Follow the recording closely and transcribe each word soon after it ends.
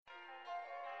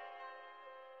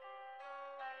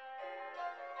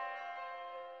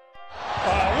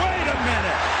Wait a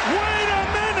minute. Wait a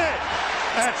minute.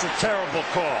 That's a terrible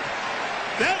call.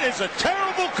 That is a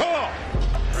terrible call.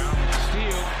 Brown with the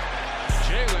steal.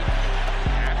 Jalen.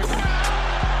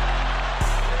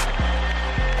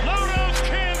 Blow those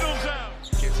candles out.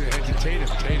 Gets it ahead to Tatum.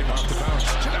 Tatum off the bounce.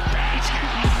 To the basket.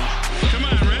 Come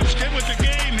on, Rips. Get with the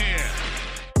game here.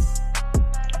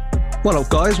 What up,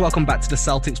 guys? Welcome back to the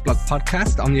Celtics Blog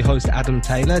Podcast. I'm your host, Adam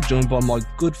Taylor, joined by my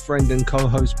good friend and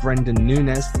co-host, Brendan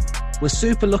Nunes. We're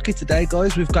super lucky today,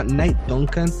 guys. We've got Nate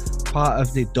Duncan, part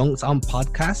of the Dunks On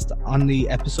podcast, on the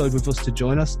episode with us to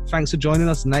join us. Thanks for joining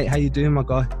us, Nate. How you doing, my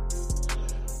guy?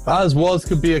 As well as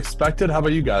could be expected. How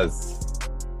about you guys?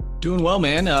 Doing well,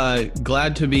 man.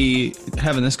 Glad to be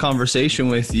having this conversation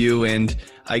with you. And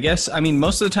I guess,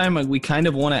 most of the time we kind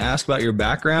of want to ask about your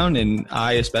background, and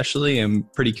I especially am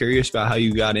pretty curious about how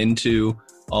you got into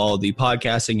all the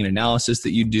podcasting and analysis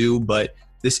that you do. But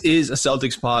this is a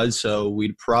Celtics pod, so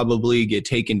we'd probably get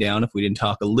taken down if we didn't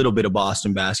talk a little bit of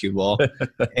Boston basketball.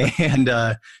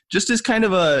 And just as kind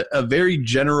of a very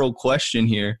general question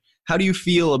here, how do you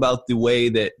feel about the way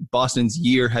that Boston's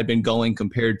year had been going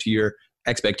compared to your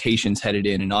expectations headed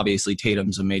in? And obviously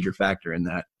Tatum's a major factor in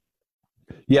that.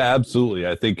 Yeah, absolutely.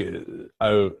 I think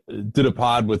I did a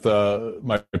pod with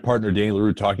my partner, Danny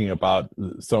LaRue, talking about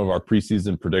some of our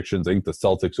preseason predictions. I think the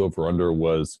Celtics over-under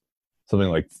was something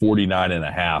like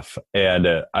 49.5.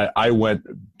 And I went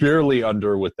barely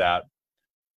under with that.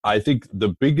 I think the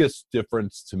biggest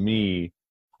difference to me,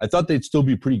 I thought they'd still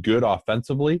be pretty good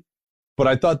offensively, but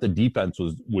I thought the defense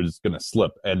was going to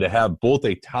slip. And to have both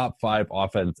a top 5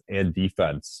 offense and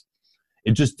defense,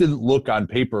 it just didn't look on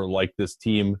paper like this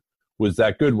team was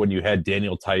that good when you had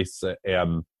Daniel Tice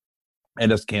and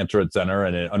Enes Kanter at center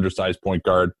and an undersized point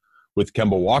guard with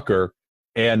Kemba Walker.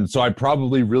 And so I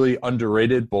probably really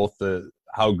underrated both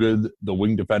how good the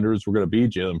wing defenders were going to be,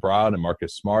 Jaylen Brown and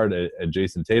Marcus Smart and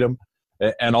Jason Tatum,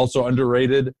 and also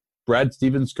underrated Brad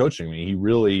Stevens' coaching. I mean, he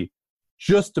really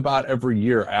just about every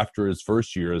year after his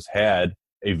first year has had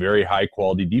a very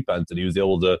high-quality defense, and he was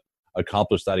able to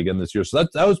accomplish that again this year. So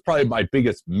that was probably my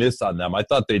biggest miss on them. I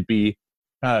thought they'd be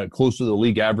close to the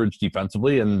league average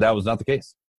defensively, and that was not the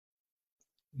case.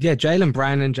 Yeah, Jaylen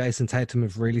Brown and Jason Tatum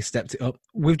have really stepped it up.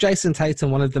 With Jason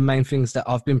Tatum, one of the main things that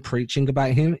I've been preaching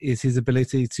about him is his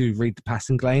ability to read the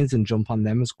passing lanes and jump on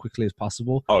them as quickly as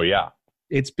possible. Oh, yeah.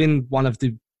 It's been one of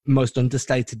the most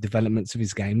understated developments of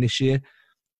his game this year.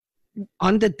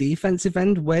 On the defensive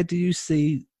end, where do you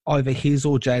see either his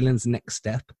or Jalen's next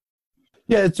step?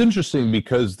 Yeah, it's interesting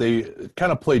because they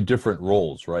kind of play different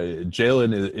roles, right?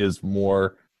 Jalen is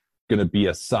more going to be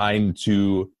assigned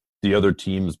to the other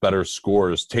team's better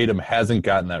scores. Tatum hasn't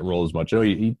gotten that role as much. I know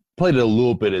he played it a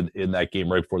little bit in that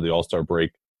game right before the All-Star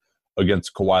break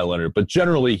against Kawhi Leonard, but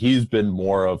generally he's been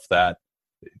more of that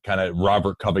kind of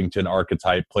Robert Covington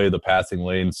archetype, play the passing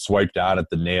lane, swipe down at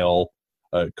the nail,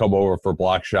 come over for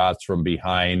block shots from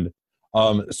behind.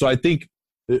 So I think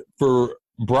for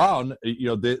Brown,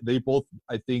 they both,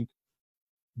 I think,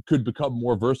 could become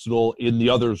more versatile in the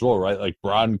other's role, right? Like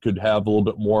Brown could have a little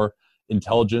bit more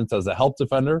intelligence as a help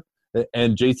defender,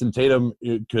 and Jason Tatum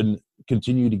can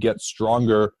continue to get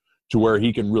stronger to where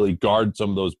he can really guard some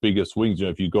of those biggest wings.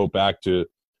 If you go back to,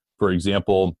 for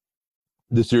example,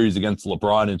 the series against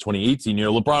LeBron in 2018,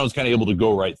 LeBron was kind of able to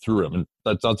go right through him, and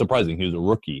that's not surprising. He was a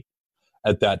rookie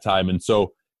at that time, and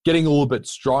so getting a little bit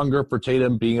stronger for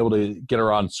Tatum, being able to get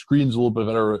around screens a little bit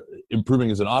better,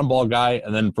 improving as an on-ball guy.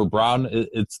 And then for Brown,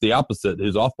 it's the opposite,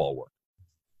 his off-ball work.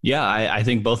 Yeah, I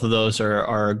think both of those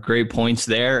are great points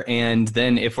there. And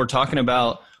then if we're talking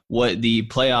about what the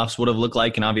playoffs would have looked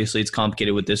like, and obviously it's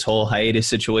complicated with this whole hiatus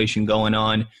situation going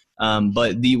on,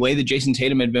 but the way that Jason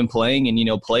Tatum had been playing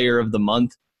and, player of the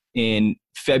month in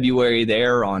February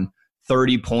there on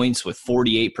 30 points with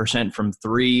 48% from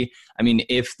three. I mean,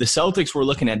 if the Celtics were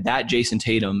looking at that Jason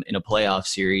Tatum in a playoff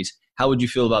series, how would you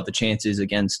feel about the chances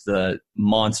against the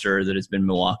monster that has been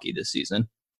Milwaukee this season?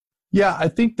 Yeah, I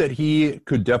think that he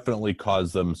could definitely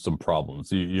cause them some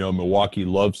problems. Milwaukee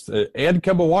loves, and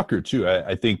Kemba Walker too.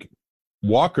 I think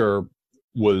Walker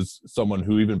was someone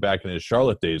who even back in his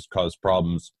Charlotte days caused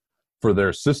problems for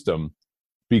their system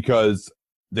because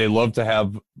they love to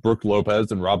have Brook Lopez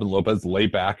and Robin Lopez lay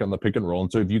back on the pick and roll.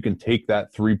 And so if you can take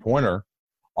that three-pointer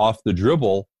off the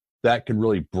dribble, that can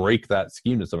really break that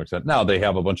scheme to some extent. Now, they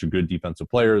have a bunch of good defensive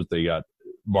players. They got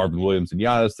Marvin Williams and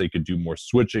Giannis. They could do more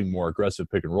switching, more aggressive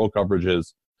pick and roll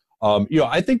coverages.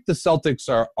 I think the Celtics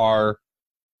are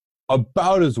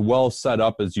about as well set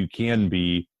up as you can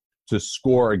be to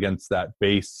score against that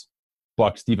base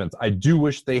Bucks defense. I do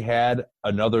wish they had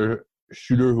another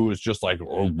shooter who was just like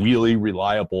a really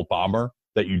reliable bomber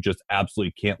that you just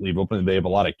absolutely can't leave open. They have a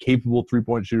lot of capable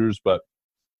three-point shooters, but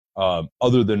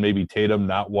other than maybe Tatum,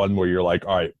 not one where you're like,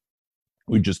 all right,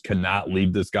 we just cannot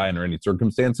leave this guy under any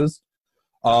circumstances.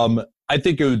 I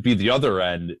think it would be the other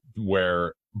end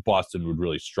where Boston would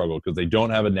really struggle because they don't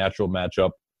have a natural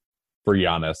matchup for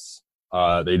Giannis.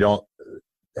 They don't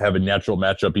have a natural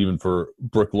matchup even for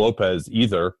Brook Lopez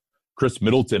either. Chris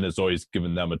Middleton has always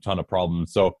given them a ton of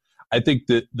problems. So I think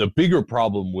that the bigger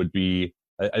problem would be,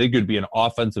 I think it would be an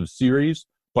offensive series,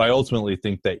 but I ultimately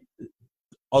think that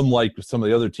unlike some of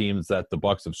the other teams that the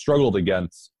Bucks have struggled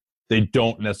against, they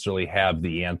don't necessarily have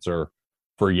the answer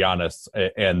for Giannis,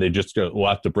 and they just will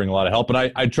have to bring a lot of help. And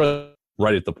I trust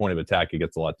right at the point of attack, it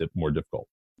gets a lot more difficult.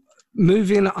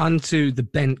 Moving on to the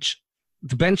bench.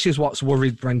 The bench is what's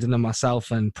worried Brendan and myself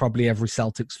and probably every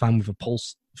Celtics fan with a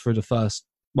pulse through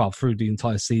the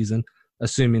entire season,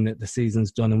 assuming that the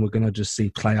season's done and we're going to just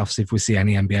see playoffs if we see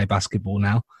any NBA basketball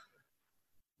now.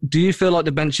 Do you feel like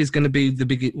the bench is going to be the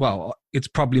biggest? Well, it's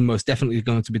probably most definitely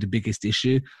going to be the biggest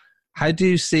issue. How do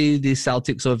you see the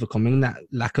Celtics overcoming that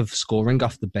lack of scoring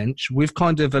off the bench? We've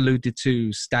kind of alluded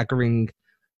to staggering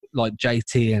like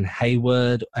JT and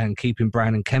Hayward and keeping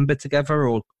Brown and Kemba together,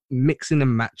 or mixing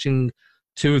and matching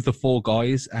two of the four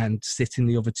guys and sitting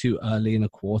the other two early in a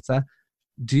quarter.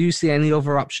 Do you see any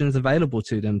other options available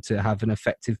to them to have an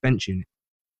effective bench unit?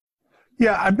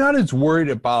 Yeah, I'm not as worried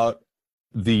about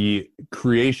the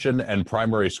creation and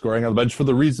primary scoring on the bench for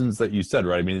the reasons that you said,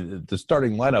 right? I mean, the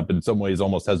starting lineup in some ways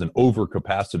almost has an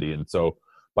overcapacity. And so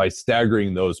by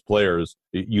staggering those players,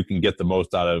 you can get the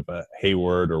most out of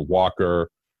Hayward or Walker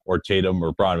or Tatum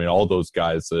or Brown. I mean, all those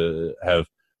guys have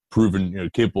proven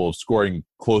capable of scoring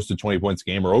close to 20 points a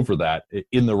game or over that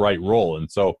in the right role. And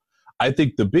so I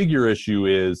think the bigger issue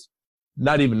is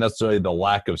not even necessarily the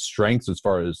lack of strengths as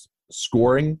far as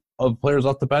scoring of players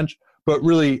off the bench, but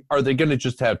really, are they going to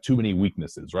just have too many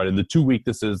weaknesses, right? And the two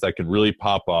weaknesses that can really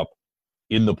pop up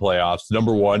in the playoffs,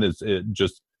 number one is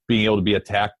just being able to be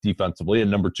attacked defensively,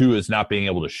 and number two is not being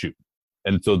able to shoot.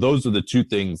 And so those are the two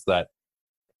things that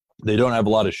they don't have a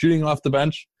lot of shooting off the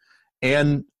bench.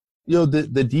 And,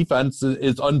 the defense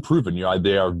is unproven.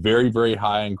 They are very, very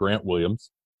high on Grant Williams.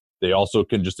 They also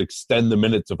can just extend the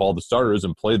minutes of all the starters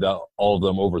and play all of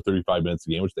them over 35 minutes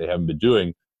a game, which they haven't been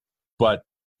doing. But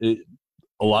a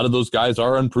lot of those guys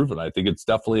are unproven. I think it's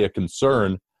definitely a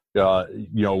concern,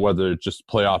 whether it's just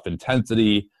playoff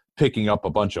intensity, picking up a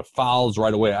bunch of fouls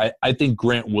right away. I think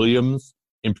Grant Williams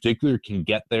in particular can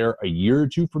get there a year or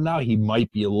two from now. He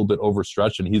might be a little bit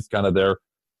overstretched, and he's kind of their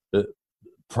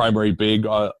primary big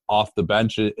off the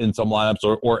bench in some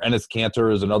lineups. Or Enes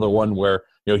Kanter is another one where,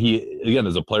 he, again,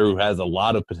 is a player who has a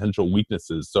lot of potential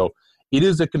weaknesses. So it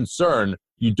is a concern.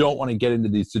 You don't want to get into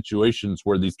these situations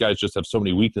where these guys just have so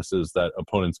many weaknesses that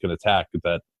opponents can attack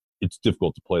that it's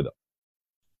difficult to play them.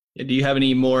 Do you have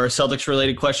any more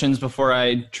Celtics-related questions before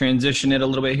I transition it a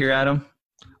little bit here, Adam?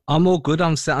 I'm all good.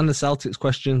 I'm set on the Celtics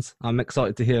questions. I'm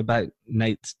excited to hear about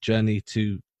Nate's journey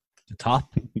to the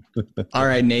top. All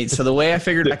right, Nate. So the way I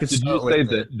figured I could start with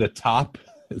the top?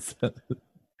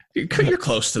 You're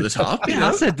close to the top. Yeah,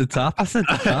 I said the top.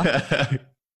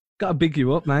 Got to big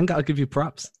you up, man. Got to give you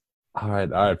props. All right.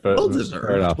 Well deserved.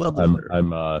 Fair enough. Well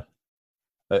deserved.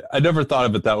 I never thought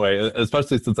of it that way,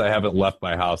 especially since I haven't left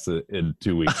my house in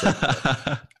 2 weeks.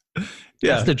 Yeah,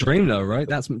 that's the dream, though, right?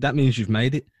 That means you've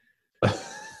made it.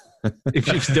 If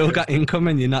you've still got income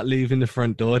and you're not leaving the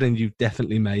front door, then you've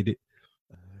definitely made it.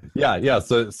 Yeah.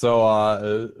 So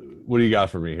what do you got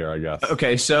for me here, I guess?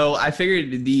 Okay, so I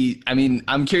figured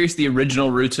I'm curious the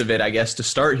original roots of it, I guess, to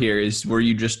start here is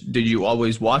did you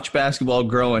always watch basketball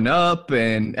growing up?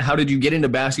 And how did you get into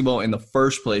basketball in the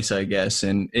first place, I guess?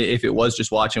 And if it was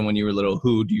just watching when you were little,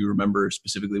 who do you remember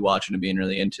specifically watching and being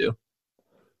really into?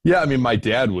 Yeah, I mean, my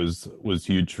dad was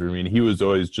huge for me. He was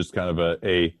always just kind of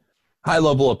a high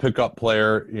level of pickup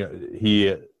player.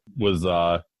 He was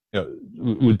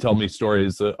would tell me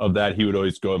stories of that. He would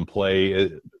always go and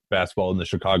play basketball in the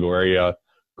Chicago area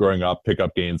growing up,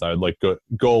 pickup games. I would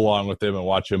go along with him and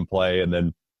watch him play. And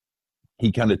then he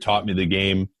kind of taught me the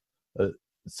game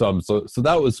some. So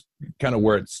that was kind of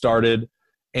where it started.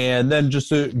 And then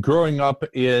just growing up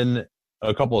in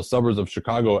a couple of suburbs of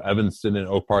Chicago, Evanston and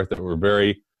Oak Park, that were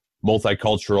very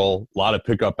multicultural. A lot of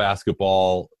pickup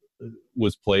basketball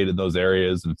was played in those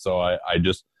areas. And so I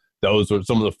just, those were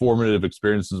some of the formative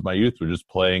experiences of my youth, were just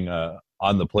playing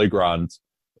on the playgrounds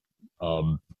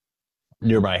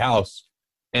near my house.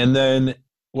 And then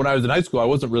when I was in high school, I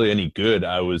wasn't really any good.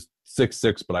 I was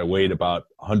 6'6", but I weighed about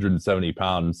 170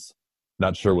 pounds.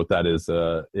 Not sure what that is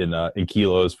in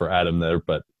kilos for Adam there,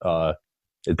 but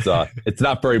it's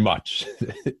not very much.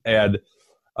 And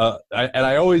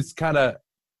I always kind of,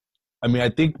 I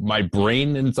think my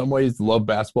brain in some ways loved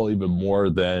basketball even more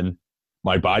than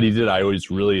my body did. I always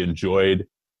really enjoyed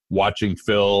watching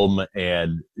film,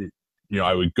 and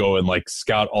I would go and like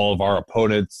scout all of our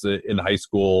opponents in high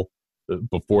school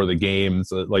before the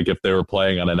games. Like if they were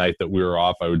playing on a night that we were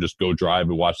off, I would just go drive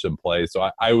and watch them play. So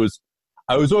I was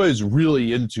always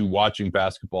really into watching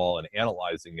basketball and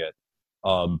analyzing it.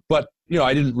 But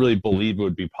I didn't really believe it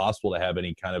would be possible to have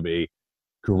any kind of a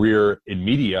career in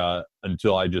media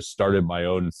until I just started my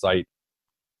own site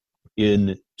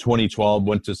in 2012,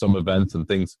 went to some events, and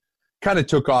things kind of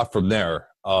took off from there.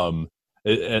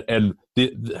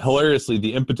 Hilariously,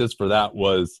 the impetus for that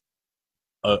was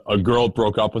a girl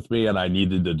broke up with me and I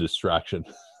needed a distraction.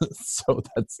 So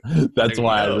that's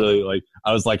why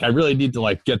I was like, I really need to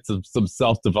like get some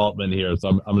self-development here. So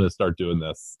I'm going to start doing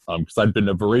this. Cause I'd been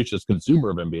a voracious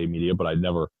consumer of NBA media, but I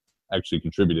never actually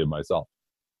contributed myself.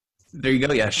 There you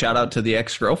go. Yeah. Shout out to the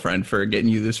ex-girlfriend for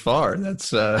getting you this far. That's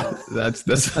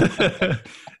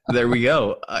there we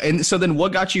go. And so then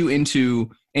what got you into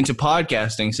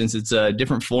podcasting, since it's a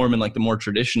different form and like the more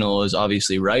traditional is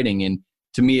obviously writing. And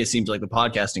to me, it seems like the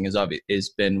podcasting has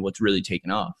been what's really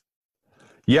taken off.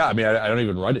 Yeah. I don't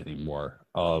even write it anymore.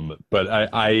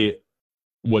 But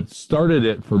what started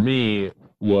it for me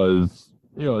was,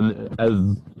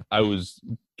 as I was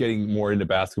getting more into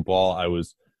basketball, I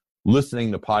was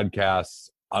listening to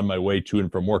podcasts on my way to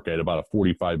and from work. I had about a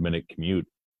 45-minute commute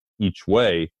each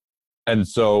way. And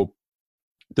so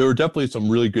there were definitely some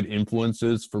really good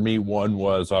influences for me. One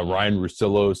was Ryan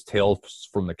Russillo's Tales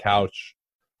from the Couch.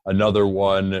 Another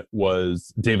one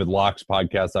was David Locke's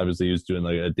podcast. Obviously, he was doing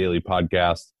like a daily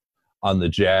podcast on the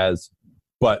Jazz.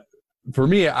 But for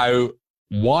me, I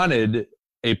wanted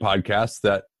a podcast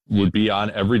that would be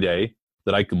on every day,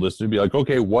 that I could listen to, be like,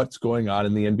 okay, what's going on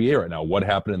in the NBA right now? What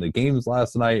happened in the games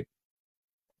last night?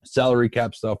 Salary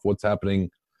cap stuff, what's happening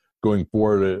going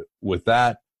forward with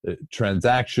that?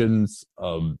 Transactions,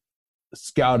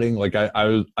 scouting. Like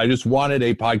I just wanted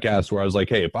a podcast where I was like,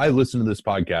 hey, if I listen to this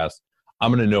podcast,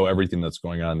 I'm going to know everything that's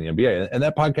going on in the NBA. And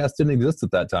that podcast didn't exist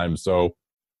at that time. So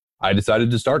I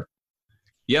decided to start.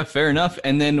 Yeah, fair enough.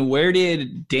 And then where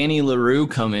did Danny Leroux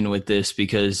come in with this?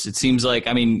 Because it seems like,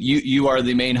 you are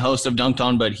the main host of Dunked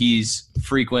On, but he's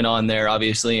frequent on there,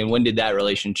 obviously. And when did that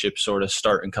relationship sort of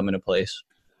start and come into place?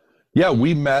 Yeah,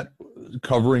 we met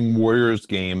covering Warriors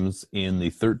games in the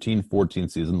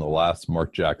 13-14 season, the last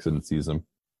Mark Jackson season.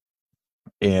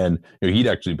 And he'd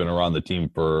actually been around the team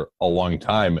for a long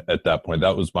time at that point.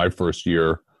 That was my first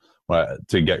year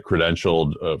to get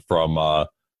credentialed from a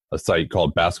site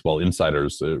called Basketball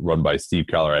Insiders, run by Steve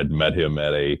Keller. I'd met him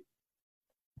at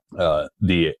what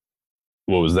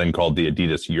was then called the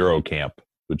Adidas Euro Camp,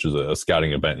 which is a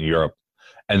scouting event in Europe.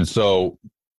 And so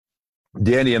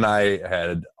Danny and I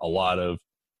had a lot of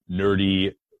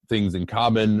nerdy things in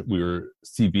common. We were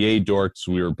CBA dorks.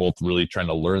 We were both really trying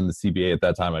to learn the CBA at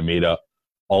that time. I made up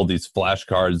all these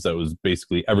flashcards that was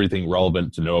basically everything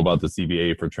relevant to know about the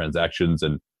CBA for transactions.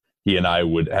 And he and I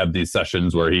would have these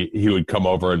sessions where he would come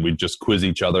over and we'd just quiz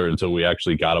each other until we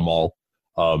actually got them all.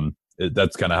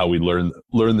 That's kind of how we learn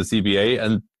the CBA.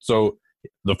 And so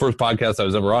the first podcast I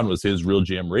was ever on was his Real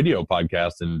GM Radio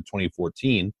podcast in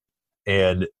 2014.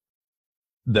 And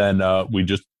then we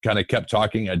just kind of kept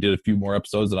talking. I did a few more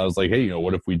episodes and I was like, hey,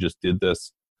 what if we just did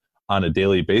this on a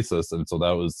daily basis? And so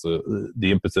that was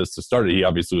the impetus to start it. He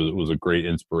obviously was a great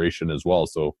inspiration as well.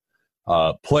 So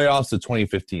playoffs of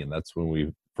 2015, that's when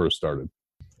we first started.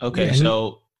 Okay, yeah,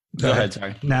 so go ahead.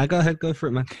 Sorry. Nah, go ahead. Go for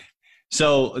it, man.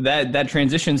 So that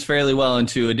transitions fairly well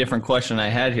into a different question I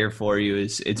had here for you.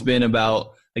 It's been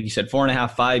about, like you said,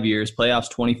 4.5, 5 years, playoffs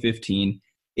 2015.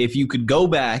 If you could go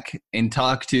back and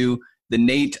talk to the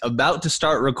Nate about to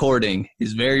start recording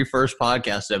his very first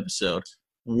podcast episode,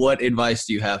 what advice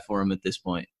do you have for him at this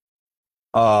point?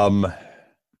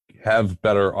 Have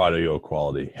better audio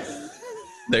quality.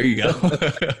 There you go.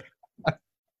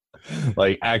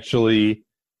 Like, actually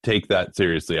take that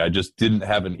seriously. I just didn't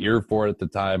have an ear for it at the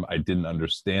time. I didn't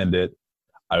understand it.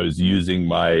 I was using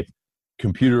my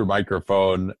computer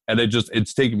microphone, and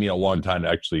it's taken me a long time to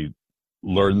actually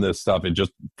learn this stuff. It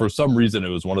just, for some reason, it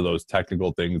was one of those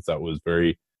technical things that was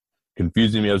very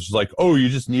confusing me. I was just like, oh, you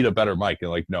just need a better mic.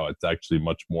 And like, no, it's actually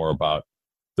much more about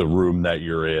the room that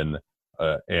you're in.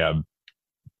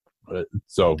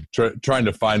 So trying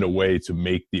to find a way to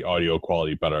make the audio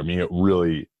quality better. I mean, it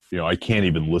really, I can't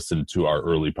even listen to our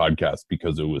early podcast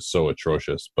because it was so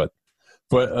atrocious. But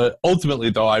ultimately,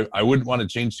 though, I wouldn't want to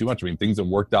change too much. I mean, things have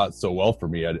worked out so well for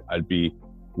me. I'd be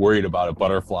worried about a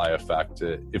butterfly effect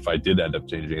if I did end up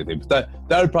changing anything. But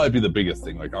that would probably be the biggest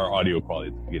thing. Like, our audio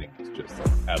quality at the beginning was just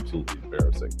like absolutely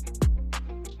embarrassing.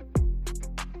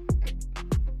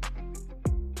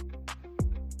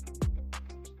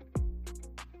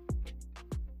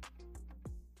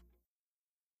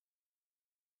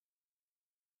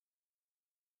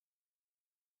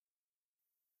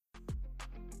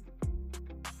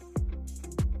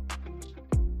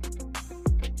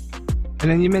 And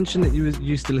then you mentioned that you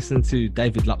used to listen to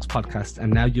David Locke's podcast,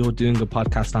 and now you're doing a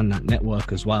podcast on that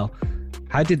network as well.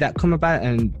 How did that come about,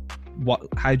 and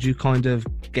how did you kind of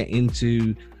get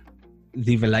into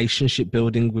the relationship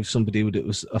building with somebody that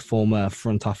was a former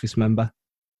front office member?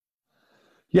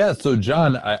 Yeah, so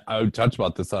John, I touched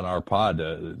about this on our pod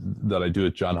that I do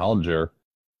with John Hollinger,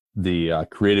 the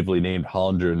creatively named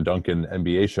Hollinger and Duncan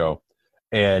NBA show.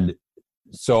 And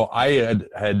so I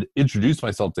had introduced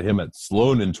myself to him at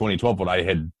Sloan in 2012 when I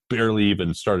had barely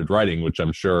even started writing, which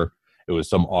I'm sure it was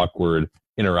some awkward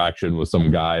interaction with some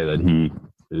guy that he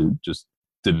just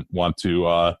didn't want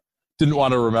to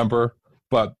remember.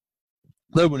 But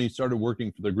then when he started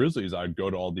working for the Grizzlies, I'd go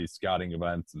to all these scouting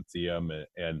events and see him,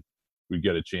 and we'd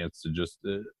get a chance to just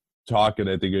talk. And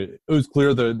I think it was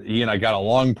clear that he and I got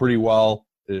along pretty well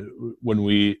when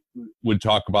we would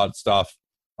talk about stuff.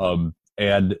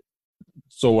 And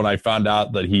so when I found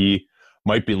out that he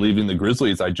might be leaving the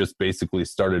Grizzlies, I just basically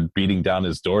started beating down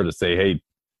his door to say, hey,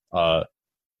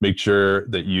 make sure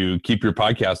that you keep your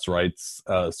podcast rights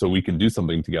so we can do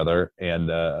something together.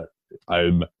 And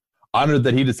I'm honored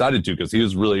that he decided to, because he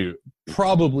was really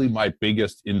probably my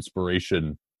biggest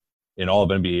inspiration in all of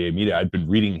NBA media. I'd been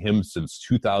reading him since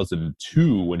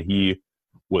 2002 when he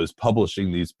was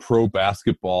publishing these pro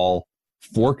basketball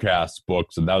forecast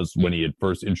books, and that was when he had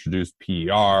first introduced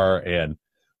PER and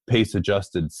pace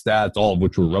adjusted stats, all of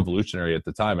which were revolutionary at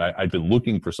the time. I'd been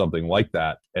looking for something like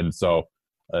that, and so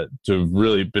to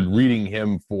really been reading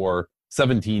him for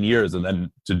 17 years and then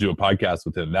to do a podcast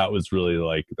with him, that was really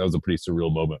that was a pretty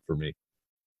surreal moment for me.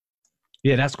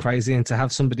 Yeah, that's crazy. And to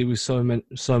have somebody with so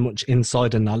much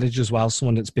insider knowledge as well,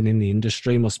 someone that's been in the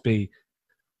industry, must be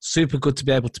super good to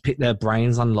be able to pick their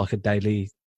brains on like a daily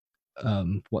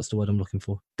what's the word I'm looking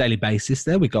for? Daily basis.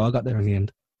 There we go. I got there in the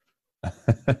end.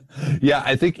 Yeah,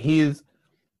 I think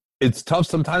it's tough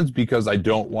sometimes because I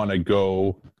don't want to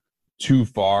go too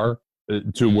far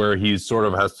to where he sort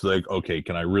of has to okay,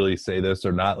 can I really say this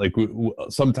or not?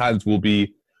 Sometimes we'll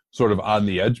be sort of on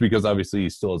the edge because obviously he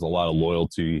still has a lot of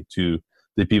loyalty to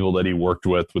the people that he worked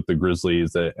with the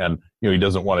Grizzlies, and he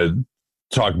doesn't want to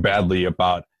talk badly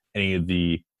about any of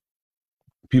the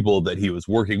people that he was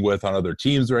working with on other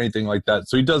teams or anything like that.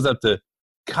 So he does have to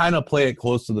kind of play it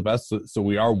close to the vest. So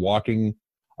we are walking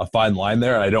a fine line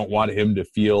there. I don't want him to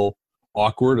feel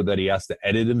awkward or that he has to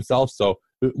edit himself. So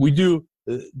we do.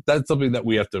 That's something that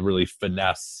we have to really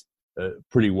finesse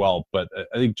pretty well. But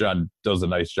I think John does a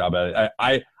nice job at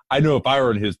it. I know if I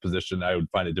were in his position, I would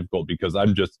find it difficult because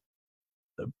I'm just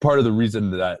part of the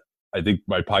reason that I think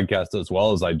my podcast does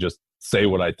well is I just say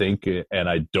what I think and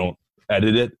I don't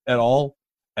edit it at all.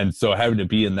 And so having to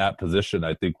be in that position,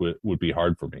 I think would be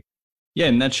hard for me. Yeah,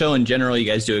 and that show in general, you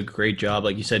guys do a great job.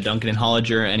 Like you said, Duncan and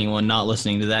Hollinger, anyone not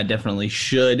listening to that definitely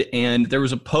should. And there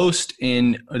was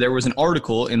an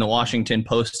article in the Washington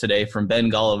Post today from Ben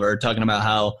Golliver talking about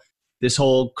how this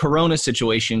whole Corona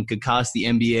situation could cost the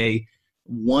NBA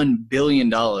 $1 billion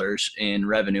in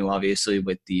revenue, obviously,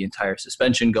 with the entire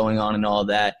suspension going on and all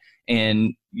that.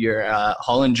 And your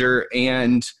Hollinger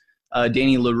and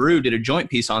Danny LaRue did a joint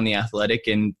piece on The Athletic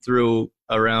and threw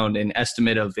around an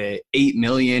estimate of a $8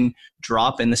 million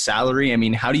drop in the salary. I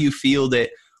mean, how do you feel that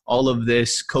all of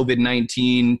this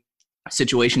COVID-19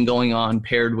 situation going on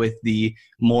paired with the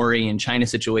Morey and China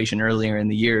situation earlier in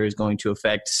the year is going to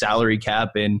affect salary cap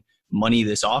and money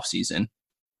this offseason?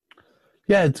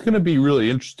 Yeah, it's going to be really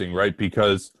interesting, right?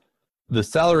 Because the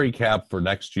salary cap for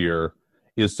next year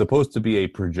is supposed to be a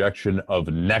projection of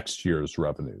next year's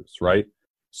revenues, right?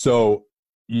 So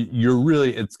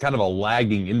it's kind of a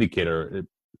lagging indicator.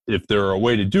 If there were a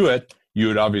way to do it, you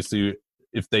would obviously,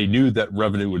 if they knew that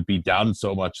revenue would be down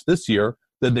so much this year,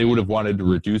 then they would have wanted to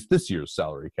reduce this year's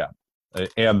salary cap.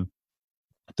 And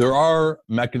there are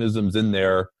mechanisms in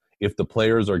there if the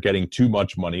players are getting too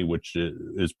much money, which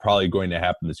is probably going to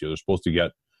happen this year. They're supposed to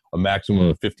get a maximum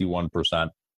of 51%.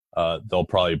 They'll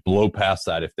probably blow past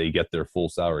that if they get their full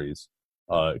salaries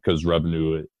because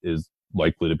revenue is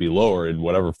likely to be lower in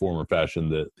whatever form or fashion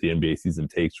that the NBA season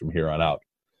takes from here on out.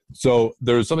 So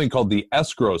there's something called the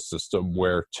escrow system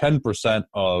where 10%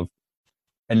 of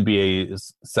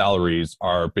NBA's salaries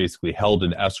are basically held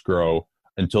in escrow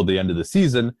until the end of the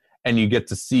season, and you get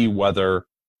to see whether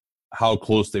how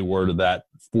close they were to that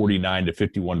 49 to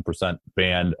 51%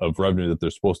 band of revenue that they're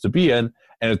supposed to be in.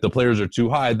 And if the players are too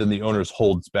high, then the owners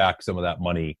holds back some of that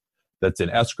money that's in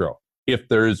escrow. If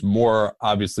there's more,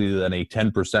 obviously, than a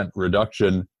 10%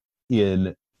 reduction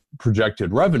in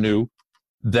projected revenue,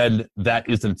 then that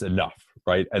isn't enough,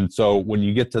 right? And so when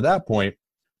you get to that point,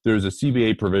 there's a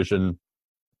CBA provision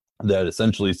that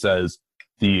essentially says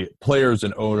the players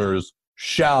and owners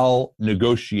shall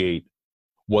negotiate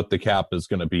what the cap is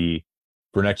going to be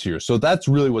for next year. So that's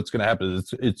really what's going to happen.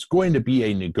 It's going to be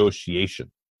a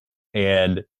negotiation.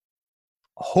 And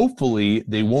hopefully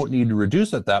they won't need to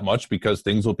reduce it that much because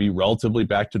things will be relatively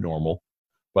back to normal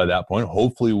by that point.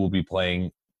 Hopefully we'll be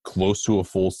playing close to a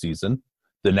full season.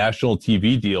 The national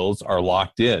TV deals are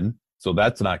locked in, so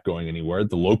that's not going anywhere.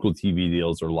 The local TV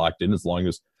deals are locked in as long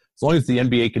as the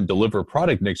NBA can deliver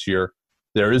product next year.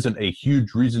 There isn't a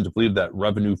huge reason to believe that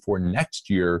revenue for next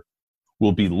year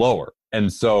will be lower.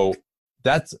 And so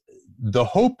that's the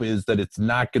hope, is that it's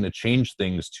not going to change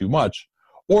things too much.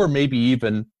 Or maybe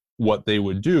even what they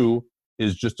would do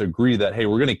is just agree that, hey,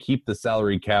 we're going to keep the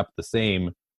salary cap the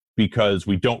same because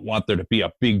we don't want there to be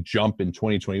a big jump in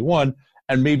 2021.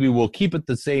 And maybe we'll keep it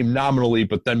the same nominally,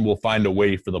 but then we'll find a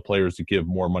way for the players to give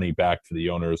more money back to the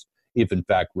owners if, in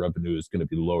fact, revenue is going to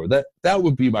be lower. That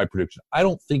would be my prediction. I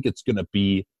don't think it's going to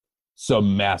be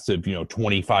some massive,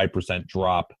 25%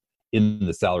 drop in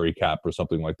the salary cap or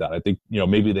something like that. I think,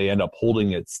 maybe they end up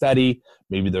holding it steady.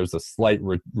 Maybe there's a slight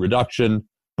reduction,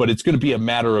 but it's going to be a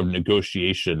matter of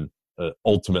negotiation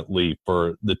ultimately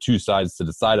for the two sides to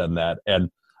decide on that. And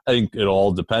I think it'll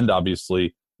all depend,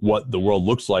 obviously, what the world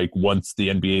looks like once the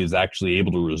NBA is actually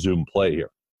able to resume play here.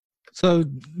 So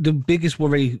the biggest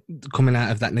worry coming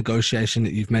out of that negotiation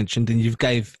that you've mentioned, and you've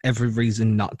gave every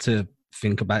reason not to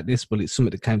think about this, but it's something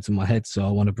that came to my head, so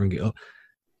I want to bring it up.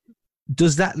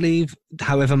 Does that leave,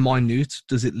 however minute,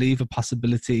 does it leave a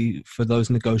possibility for those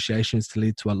negotiations to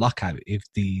lead to a lockout if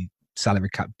the salary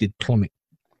cap did plummet?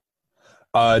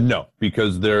 No,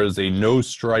 because there is a no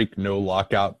strike, no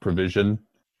lockout provision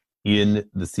in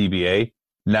the CBA.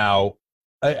 Now,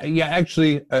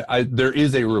 there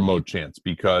is a remote chance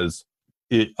because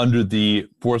under the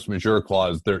force majeure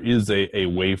clause, there is a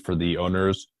way for the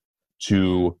owners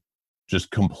to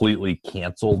just completely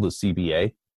cancel the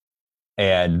CBA.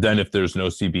 And then if there's no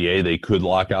CBA, they could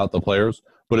lock out the players.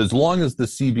 But as long as the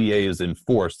CBA is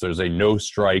enforced, there's a no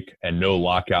strike and no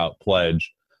lockout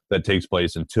pledge that takes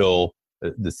place until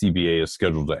the CBA is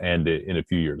scheduled to end in a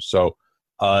few years. So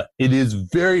it is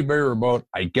very, very remote.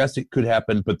 I guess it could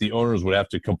happen, but the owners would have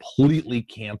to completely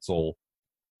cancel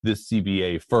this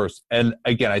CBA first. And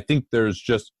again, I think there's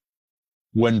just,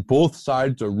 when both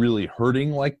sides are really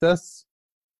hurting like this,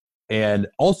 and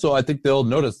also I think they'll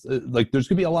notice, there's going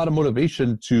to be a lot of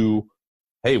motivation to,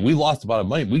 hey, we lost a lot of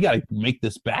money. We got to make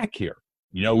this back here.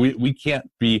 We can't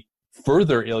be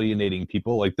further alienating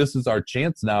people. This is our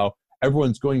chance now.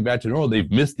 Everyone's going back to normal. They've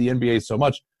missed the NBA so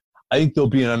much. I think there'll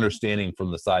be an understanding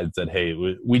from the sides that, hey,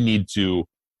 we need to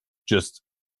just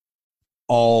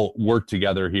all work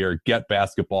together here, get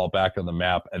basketball back on the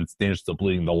map, and stanch the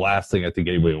bleeding. The last thing I think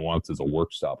anybody wants is a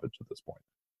work stoppage at this point.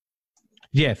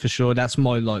 Yeah, for sure. That's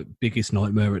my biggest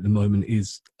nightmare at the moment,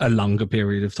 is a longer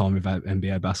period of time without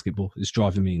NBA basketball. It's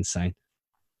driving me insane.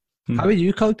 How are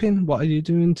you coping? What are you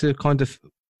doing to kind of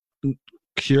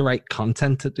curate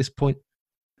content at this point?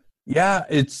 Yeah,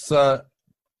 it's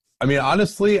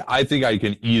honestly, I think I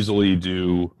can easily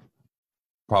do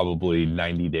probably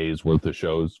 90 days worth of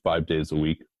shows, 5 days a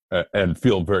week, and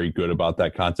feel very good about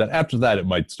that content. After that, it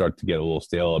might start to get a little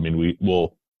stale.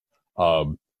 We'll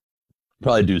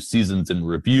probably do seasons in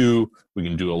review. We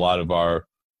can do a lot of our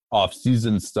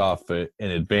off-season stuff in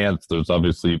advance. There's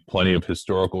obviously plenty of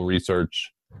historical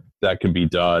research that can be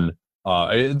done.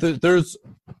 There's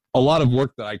a lot of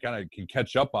work that I kind of can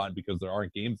catch up on because there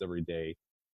aren't games every day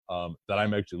that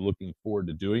I'm actually looking forward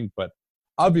to doing. But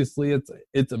obviously,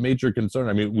 it's a major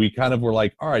concern. We kind of were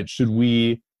like, all right, should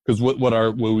we? Because what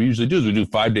we usually do is we do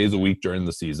 5 days a week during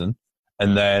the season,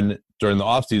 and then during the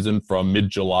off season from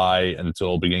mid-July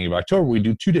until beginning of October, we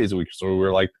do 2 days a week. So we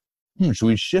were like, should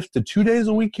we shift to 2 days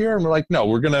a week here? And we're like,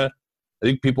 no, I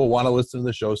think people want to listen to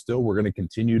the show still. We're going to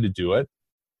continue to do it.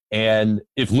 And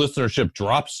if listenership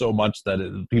drops so much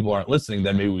that people aren't listening,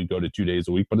 then maybe we go to 2 days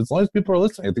a week. But as long as people are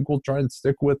listening, I think we'll try and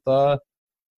stick with the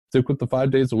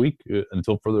 5 days a week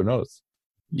until further notice.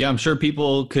 Yeah, I'm sure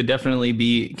people could definitely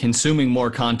be consuming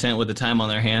more content with the time on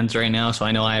their hands right now. So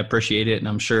I know I appreciate it, and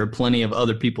I'm sure plenty of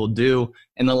other people do.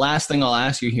 And the last thing I'll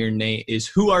ask you here, Nate, is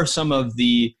who are some of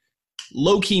the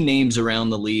low-key names around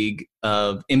the league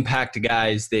of impact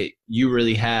guys that you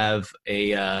really have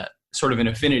a sort of an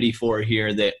affinity for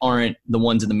here that aren't the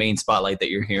ones in the main spotlight that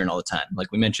you're hearing all the time?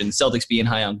 Like we mentioned, Celtics being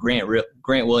high on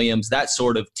Grant Williams, that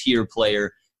sort of tier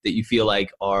player that you feel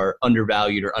like are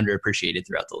undervalued or underappreciated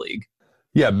throughout the league.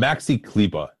 Yeah, Maxi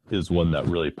Kleber is one that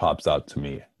really pops out to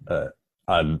me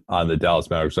on the Dallas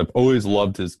Mavericks. I've always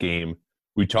loved his game.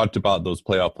 We talked about those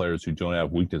playoff players who don't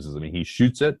have weaknesses. I mean, he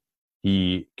shoots it.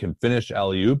 He can finish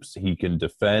alley-oops. He can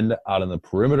defend out on the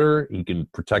perimeter. He can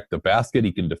protect the basket.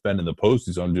 He can defend in the post.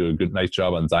 He's going to do a nice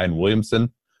job on Zion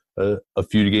Williamson a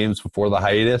few games before the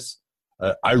hiatus.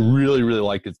 I really, really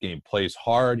like his game. Plays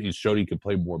hard. He's showed he can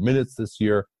play more minutes this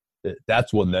year.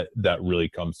 That's one that really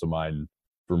comes to mind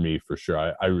for me for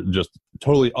sure. I just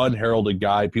totally unheralded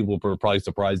guy. People were probably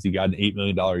surprised he got an $8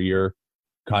 million a year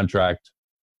contract.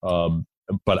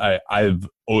 But I've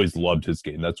always loved his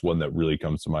game. That's one that really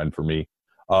comes to mind for me.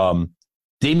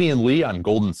 Damian Lee on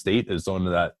Golden State is one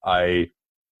that I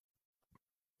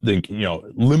think,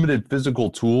 limited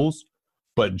physical tools,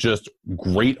 but just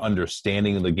great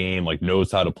understanding of the game, like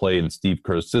knows how to play in Steve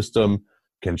Kerr's system,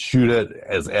 can shoot it,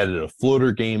 has added a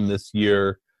floater game this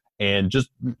year, and just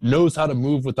knows how to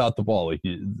move without the ball. Like,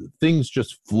 things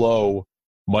just flow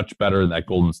much better in that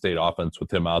Golden State offense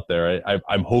with him out there.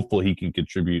 I'm hopeful he can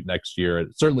contribute next year.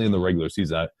 Certainly in the regular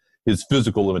season, his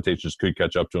physical limitations could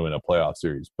catch up to him in a playoff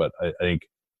series, but I think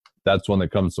that's one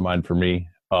that comes to mind for me.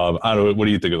 I don't know. What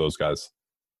do you think of those guys?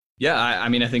 Yeah, I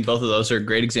mean, I think both of those are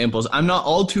great examples. I'm not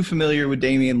all too familiar with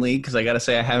Damian Lee because I got to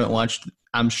say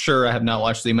I'm sure I have not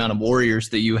watched the amount of Warriors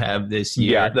that you have this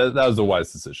year. Yeah, that was a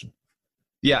wise decision.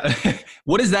 Yeah.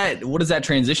 What has that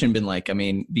transition been like? I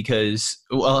mean, because,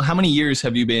 well, how many years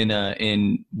have you been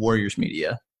in Warriors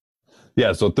media?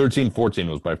 Yeah, so 13-14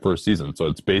 was my first season. So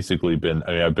it's basically been,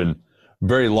 I've been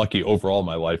very lucky overall in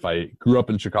my life. I grew up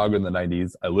in Chicago in the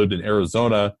 90s. I lived in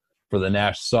Arizona for the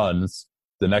Nash Suns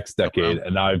the next decade,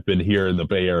 and now I've been here in the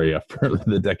Bay Area for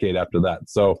the decade after that.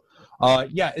 So,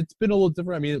 yeah, it's been a little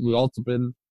different. I mean, we've also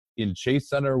been in Chase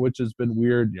Center, which has been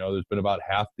weird. There's been about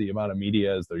half the amount of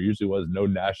media as there usually was. No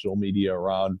national media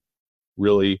around,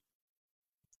 really.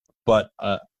 But,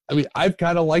 I mean, I've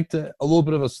kind of liked a little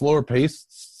bit of a slower pace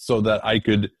so that I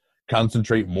could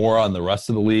concentrate more on the rest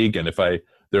of the league. And if there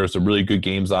were some really good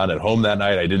games on at home that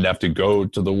night, I didn't have to go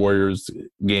to the Warriors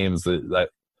games. That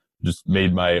just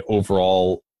made my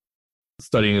overall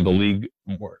studying of the league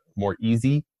more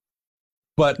easy.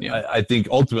 But yeah. I think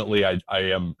ultimately I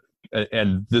am,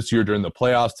 and this year during the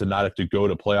playoffs, to not have to go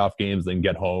to playoff games, then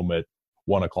get home at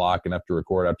 1:00 and have to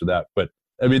record after that. But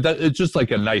I mean, it's just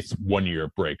like a nice 1-year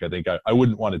break. I think I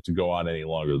wouldn't want it to go on any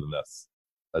longer than this.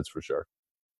 That's for sure.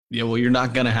 Yeah, well, you're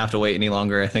not going to have to wait any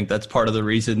longer. I think that's part of the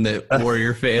reason that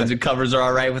Warrior fans and covers are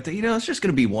all right with it. It's just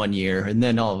going to be 1 year. And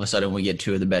then all of a sudden we get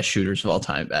two of the best shooters of all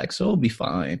time back. So it'll be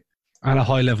fine. And a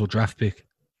high-level draft pick.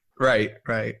 Right.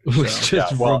 Which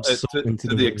just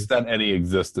to the extent any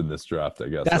exist in this draft, I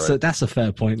guess. That's a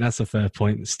fair point.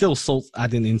 Still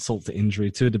adding insult to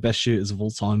injury. Two of the best shooters of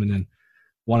all time and then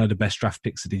one of the best draft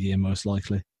picks of the year, most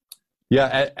likely.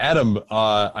 Yeah, Adam,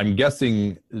 I'm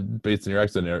guessing, based on your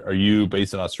accent, are you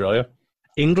based in Australia?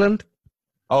 England.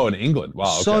 Oh, in England.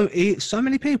 Wow. Okay. So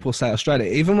many people say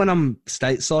Australia. Even when I'm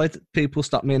stateside, people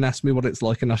stop me and ask me what it's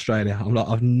like in Australia. I'm like,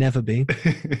 I've never been.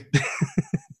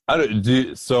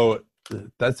 So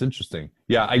that's interesting.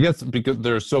 Yeah, I guess because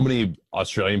there are so many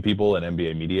Australian people in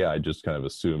NBA media, I just kind of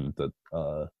assumed that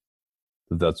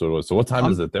that's what it was. So what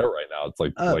time is it there right now? It's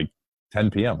like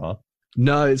 10 p.m., huh?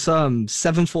 No, it's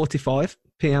 7:45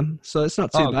 p.m. So it's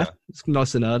not too bad. It's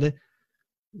nice and early.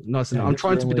 I'm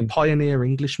trying to be the pioneer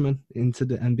Englishman into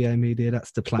the NBA media.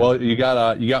 That's the plan. Well, you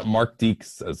got Mark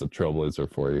Deeks as a trailblazer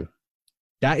for you.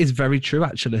 That is very true.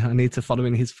 Actually, I need to follow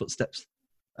in his footsteps.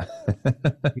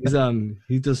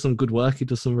 He does some good work. He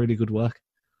does some really good work.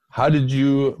 How did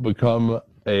you become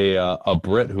a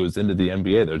Brit who is into the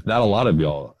NBA? There's not a lot of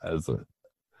y'all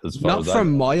not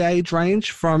from my age range.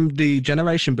 From the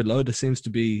generation below, there seems to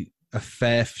be a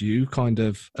fair few kind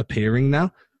of appearing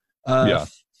now.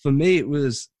 For me, it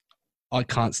was I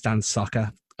can't stand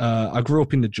soccer. I grew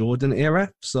up in the Jordan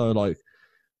era, so like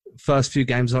first few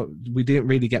games we didn't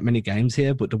really get many games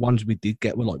here, but the ones we did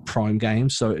get were like prime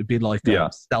games. So it'd be like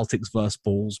Celtics versus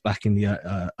Bulls back in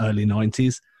the early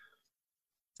 90s.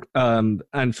 And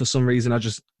for some reason, I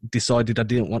just decided I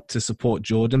didn't want to support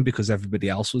Jordan because everybody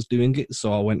else was doing it.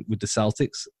 So I went with the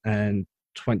Celtics, and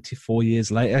 24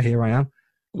 years later, here I am.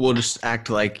 We'll just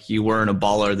act like you weren't a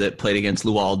baller that played against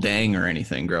Luol Deng or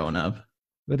anything growing up.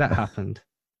 But that happened.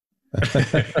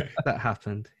 That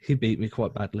happened. He beat me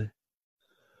quite badly.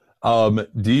 So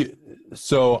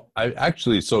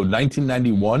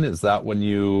 1991, is that when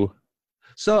you...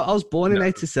 So I was born in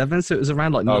 87, so it was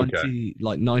around like 90, Okay.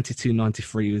 like 92,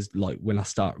 93 was like when I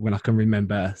can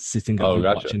remember sitting up and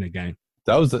Gotcha. watching a game.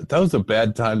 That was a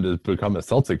bad time to become a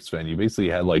Celtics fan. You basically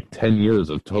had like 10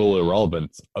 years of total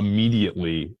irrelevance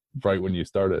immediately right when you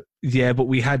started. Yeah, but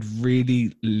we had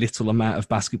really little amount of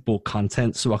basketball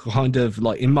content. So I kind of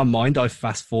like in my mind, I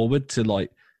fast forward to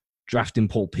like drafting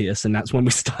Paul Pierce, and that's when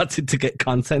we started to get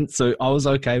content. So I was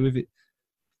okay with it.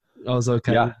 I was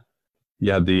okay. Yeah.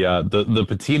 The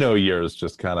Patino years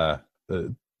just kind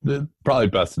of probably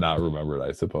best not remembered,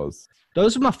 I suppose.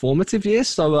 Those were my formative years.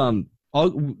 So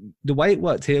the way it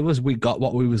worked here was we got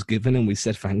what we was given and we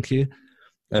said thank you.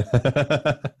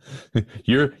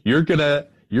 You're gonna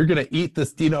eat the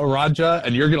Stino Raja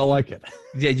and you're gonna like it.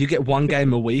 Yeah, you get one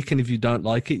game a week, and if you don't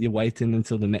like it, you're waiting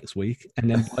until the next week. And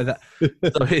then by that,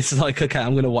 so it's like, okay,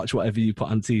 I'm gonna watch whatever you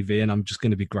put on TV, and I'm just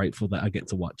gonna be grateful that I get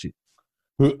to watch it.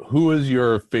 Who is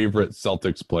your favorite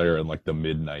Celtics player in like the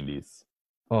mid-90s?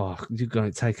 Oh, you're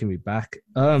going taking me back.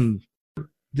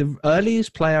 The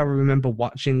earliest player I remember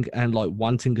watching and like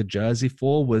wanting a jersey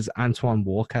for was Antoine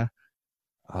Walker.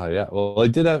 Oh, yeah. Well, I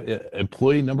did have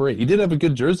employee number 8. He did have a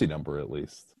good jersey number, at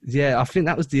least. Yeah, I think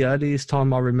that was the earliest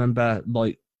time I remember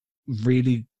like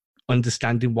really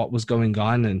understanding what was going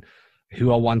on and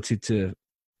who I wanted to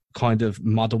kind of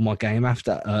model my game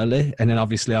after early. And then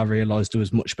obviously I realized there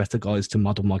was much better guys to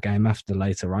model my game after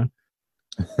later on.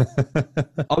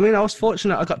 I mean, I was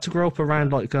fortunate. I got to grow up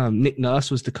around like Nick Nurse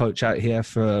was the coach out here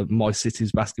for my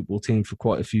city's basketball team for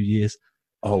quite a few years.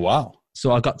 Oh, wow.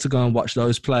 So I got to go and watch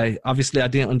those play. Obviously, I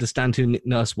didn't understand who Nick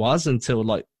Nurse was until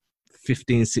like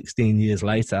 15, 16 years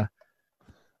later.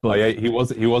 But yeah, he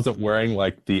wasn't wearing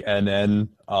like the NN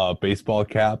baseball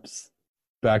caps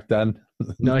back then.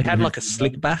 No, he had like a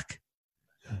slick back.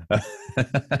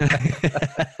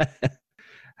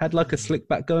 Had like a slick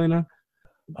back going on.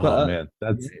 But, man,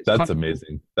 that's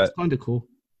amazing. That's kind of cool.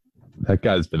 That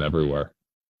guy's been everywhere.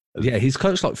 Yeah, he's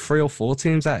coached like 3 or 4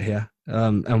 teams out here,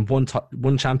 and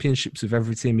won championships with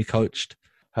every team he coached.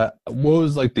 What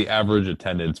was like the average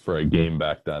attendance for a game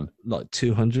back then? Like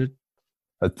 200.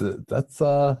 That's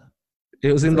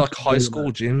It was in like high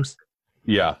school gyms.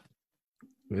 Yeah.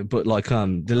 But like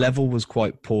the level was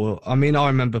quite poor. I mean, I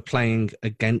remember playing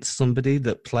against somebody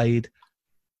that played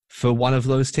for one of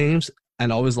those teams,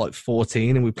 and I was like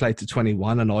 14 and we played to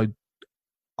 21, and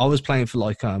I was playing for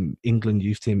like England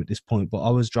youth team at this point, but I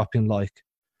was dropping like,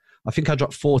 I think I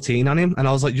dropped 14 on him, and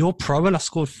I was like, "You're pro," and I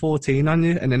scored 14 on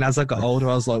you. And then as I got older,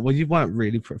 I was like, "Well, you weren't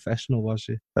really professional, was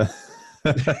you?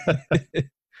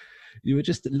 You were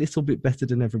just a little bit better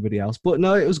than everybody else." But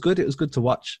no, it was good. It was good to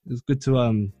watch. It was good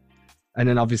to And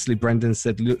then obviously Brendan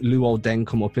said Lou Olden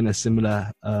come up in a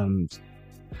similar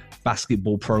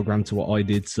basketball program to what I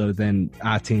did. So then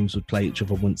our teams would play each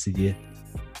other once a year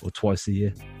or twice a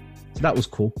year. So that was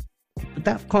cool. But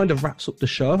that kind of wraps up the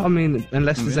show. I mean,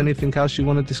 unless there's anything else you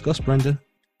want to discuss, Brendan.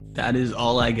 That is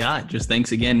all I got. Just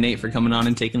thanks again, Nate, for coming on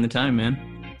and taking the time, man.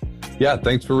 Yeah,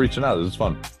 thanks for reaching out. This was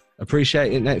fun.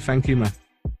 Appreciate it, Nate. Thank you, man.